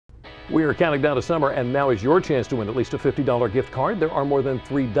We are counting down to summer, and now is your chance to win at least a $50 gift card. There are more than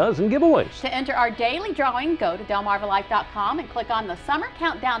 3 dozen giveaways. To enter our daily drawing, go to delmarvalife.com and click on the Summer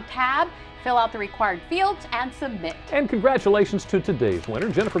Countdown tab. Fill out the required fields and submit. And congratulations to today's winner,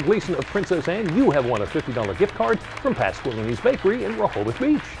 Jennifer Gleason of Princess Anne. You have won a $50 gift card from Pasqualini's Bakery in Rehoboth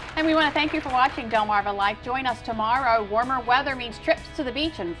Beach. And we want to thank you for watching Delmarva Life. Join us tomorrow. Warmer weather means trips to the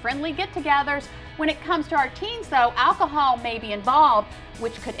beach and friendly get-togethers. When it comes to our teens, though, alcohol may be involved,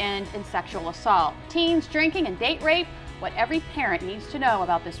 which could end in sexual assault. Teens drinking and date rape, what every parent needs to know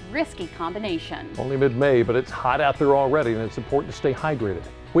about this risky combination. Only mid-May, but it's hot out there already, and it's important to stay hydrated.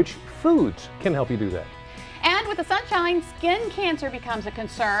 Which foods can help you do that? And with the sunshine, skin cancer becomes a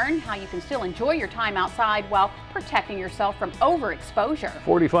concern. How you can still enjoy your time outside while protecting yourself from overexposure.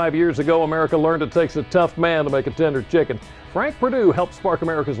 45 years ago, America learned it takes a tough man to make a tender chicken. Frank Perdue helped spark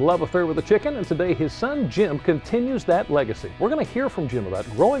America's love affair with the chicken, and today his son Jim continues that legacy. We're going to hear from Jim about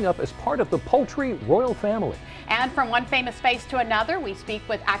growing up as part of the poultry royal family. And from one famous face to another, we speak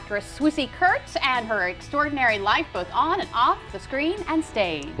with actress Swoosie Kurtz and her extraordinary life both on and off the screen and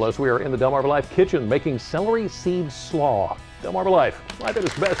stage. Plus, we are in the Delmarva Life kitchen making celery seed slaw. Delmarva Life, life at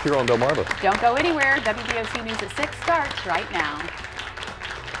its best here on Delmarva. Don't go anywhere. WBOC News at 6 starts right now.